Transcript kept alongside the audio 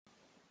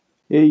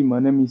Hey, my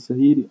name is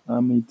Sahid.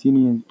 I'm 18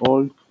 years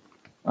old.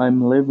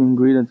 I'm living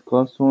great at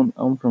class 1.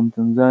 I'm from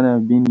Tanzania.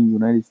 I've been in the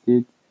United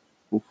States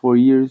for 4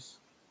 years.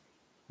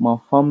 My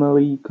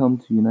family come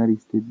to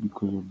United States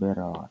because of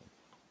better life.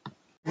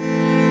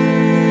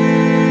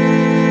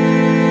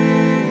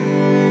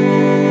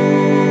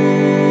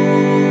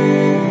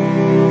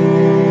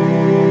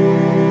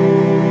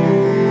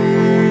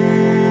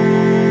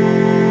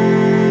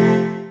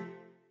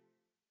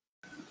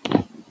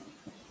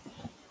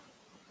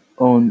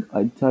 On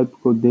a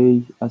typical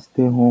day, I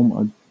stay home.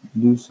 I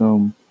do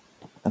some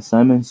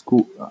assignments,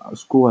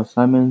 school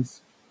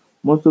assignments.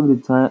 Most of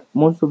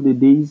the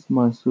days,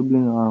 my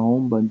siblings are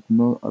home, but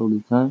not all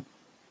the time.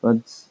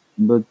 But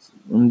but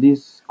on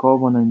this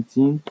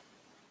COVID-19,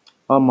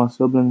 all my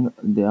siblings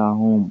they are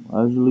home.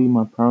 Usually,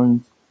 my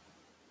parents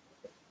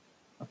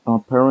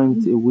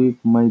a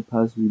week might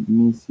pass with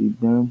me see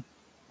them,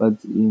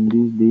 but in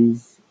these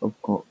days of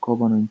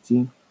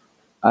COVID-19,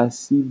 I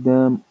see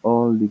them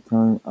all the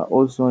time. I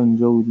also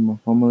enjoy with my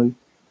family,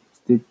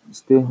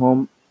 stay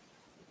home,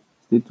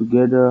 stay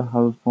together,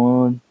 have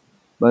fun,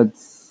 but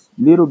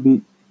little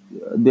bit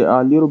they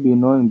are a little bit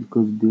annoying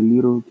because the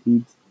little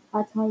kids.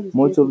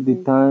 Most of the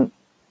time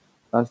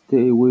I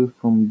stay away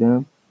from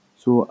them,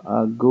 so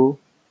I go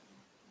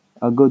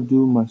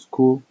do my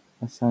school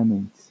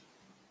assignments.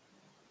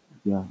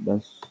 Yeah,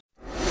 that's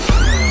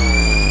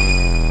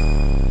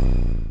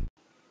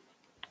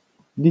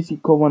this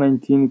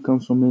COVID-19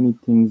 comes from many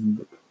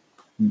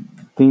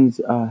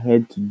things I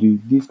had to do.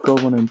 This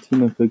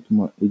COVID-19 affect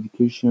my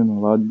education a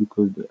lot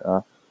because there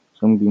are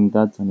something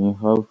that I need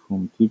help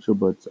from teacher,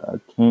 but I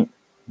can't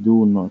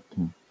do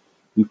nothing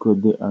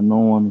because there are no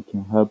one who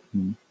can help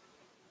me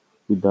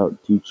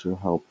without teacher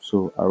help.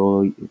 So I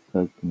really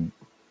affect me.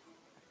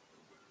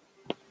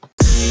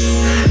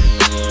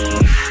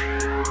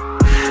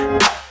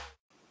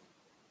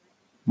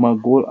 My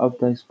goal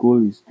after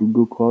school is to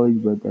go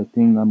college, but I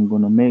think I'm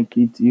gonna make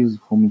it easy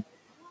for me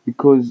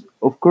because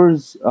of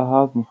course I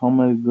have how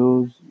many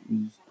goals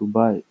is to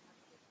buy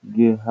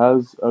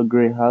a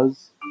great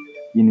house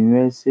in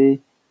USA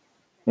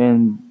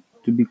and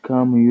to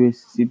become a US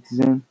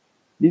citizen.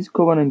 This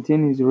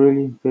COVID-19 is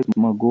really affect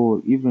my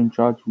goal. Even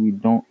church we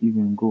don't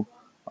even go.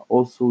 I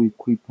also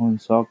equip on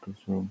soccer,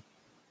 so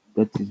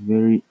that is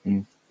very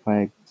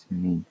affect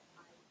me.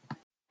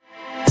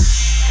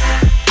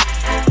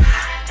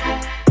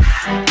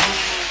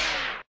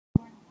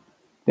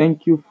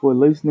 Thank you for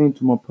listening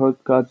to my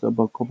podcast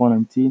about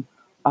COVID-19.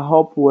 I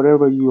hope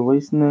whatever you're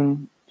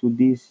listening to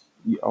this,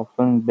 you are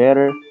feeling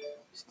better.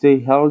 Stay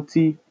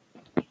healthy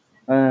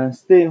and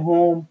stay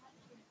home.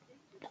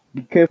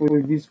 Be careful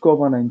with this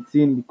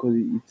COVID-19 because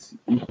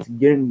it's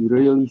getting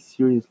really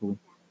seriously.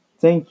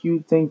 Thank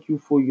you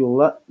for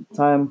your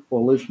time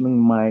for listening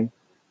my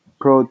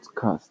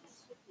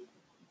podcasts.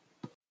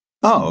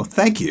 Oh,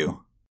 thank you.